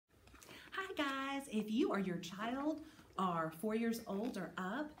Hi guys, if you or your child are 4 years old or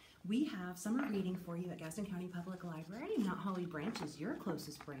up, we have summer reading for you at Gaston County Public Library. Mount Holly Branch is your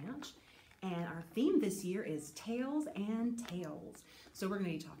closest branch. And our theme this year is Tales and Tales. So we're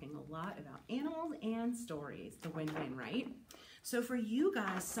going to be talking a lot about animals and stories. The win-win, right? So for you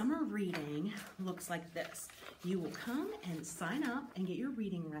guys, summer reading looks like this. You will come and sign up and get your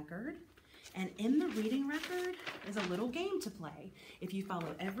reading record. And in the reading record is a little game to play. If you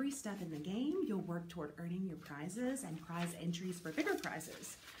follow every step in the game, you'll work toward earning your prizes and prize entries for bigger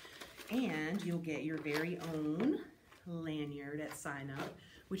prizes. And you'll get your very own lanyard at sign up,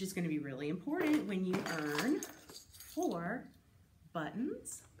 which is going to be really important when you earn 4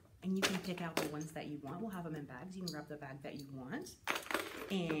 buttons. And you can pick out the ones that you want. We'll have them in bags. You can grab the bag that you want.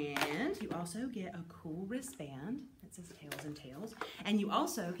 And you also get a cool wristband that says Tales and Tales. And you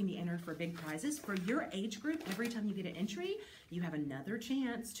also can be entered for big prizes. For your age group, every time you get an entry, you have another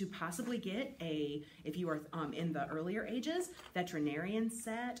chance to possibly get a, if you are in the earlier ages, veterinarian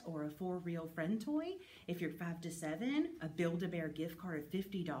set or a 4 Real Friend toy. If you're 5 to 7, a Build-A-Bear gift card of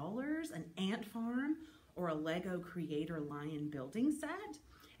 $50, an ant farm, or a Lego Creator Lion building set.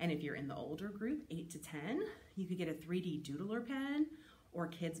 And if you're in the older group, 8 to 10, you could get a 3D doodler pen or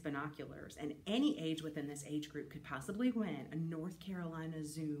kids binoculars. And any age within this age group could possibly win a North Carolina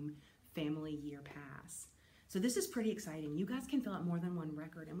Zoom Family Year Pass. So this is pretty exciting. You guys can fill out more than one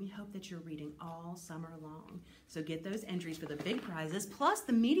record, and we hope that you're reading all summer long. So get those entries for the big prizes, plus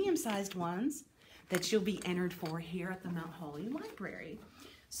the medium-sized ones that you'll be entered for here at the Mount Holly Library.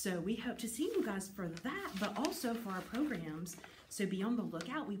 So we hope to see you guys for that, but also for our programs. So be on the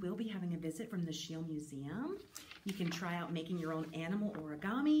lookout. We will be having a visit from the Scheele Museum. You can try out making your own animal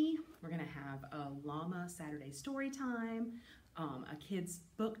origami. We're going to have a llama Saturday story time, a kids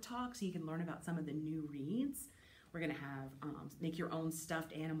book talk so you can learn about some of the new reads. We're going to have make your own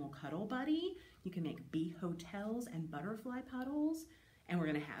stuffed animal cuddle buddy. You can make bee hotels and butterfly puddles. And we're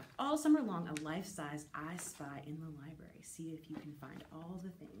going to have all summer long a life-size I Spy in the library. See if you can find all the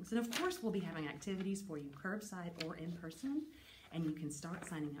things. And of course, we'll be having activities for you curbside or in person. And you can start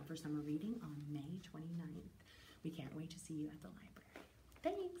signing up for summer reading on May 29th. We can't wait to see you at the library.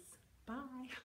 Thanks. Bye.